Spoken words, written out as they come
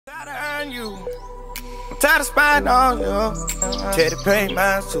find you. I'm tired of spying on you. Tell the pain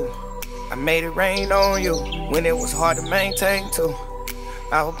mine too. I made it rain on you when it was hard to maintain too.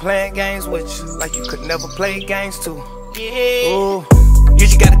 I was playing games with you like you could never play games too. Ooh, you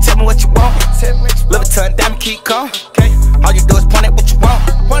just gotta tell me what you want. Live a ton, diamond, keep calm. All you do is point at what you want.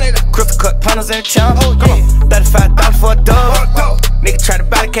 Crystal cut punters and chump. Come on, $35 for a dub. Nigga try to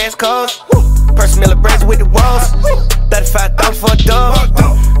buy the cash calls. Person Miller braids with the walls. $35 for a dub.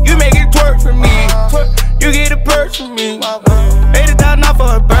 You make it twerk for me. You get a purse for me. $80 off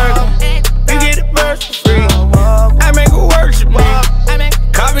for a burger. You get a purse for free. I make her worship me.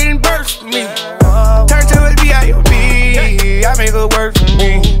 Copy and burst for me. Turn to a B.I.O.B. I make her work for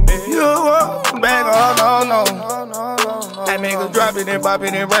me. You walk back, oh no. I make her drop it and pop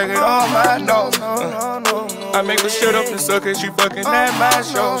it and break it on my nose. I make her shut up and suck it, she fucking at my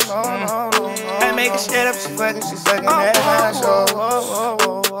shows. I make her shut up, she fucking, she sucking at my shows.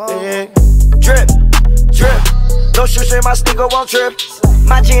 Yeah. Drip, drip. No shoes in my sneaker, won't trip.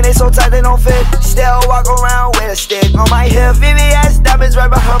 My jeans ain't so tight they don't fit. Still walk around with a stick on my hip. VVS diamonds right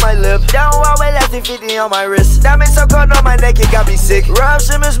behind my lip. Down while with less than 50 on my wrist. Diamonds so cold on my neck, it got me sick. Rob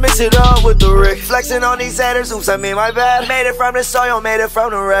Simmons mix it up with the Rick. Flexing on these haters, oops, I mean my bad. Made it from the soil, made it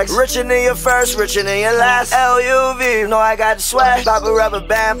from the Rex. Richer than your first, richer than your last. LUV, know I got the swag. Pop a rubber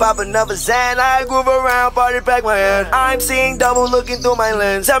band, pop another Zan. I groove around, party back my hand. I'm seeing double looking through my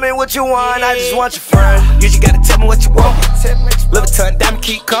lens. Tell me what you want, I just want your friend. You just gotta tell me what you want. Live a ton, diamond,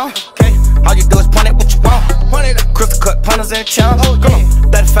 keep calm. All you do is point at what you want. Crystal cut punters and chump. Come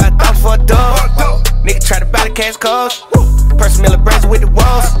on, $35 for a dub. Nigga try to buy the cash calls. Person Miller braids with the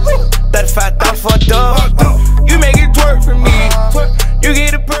walls. $35 for a dub.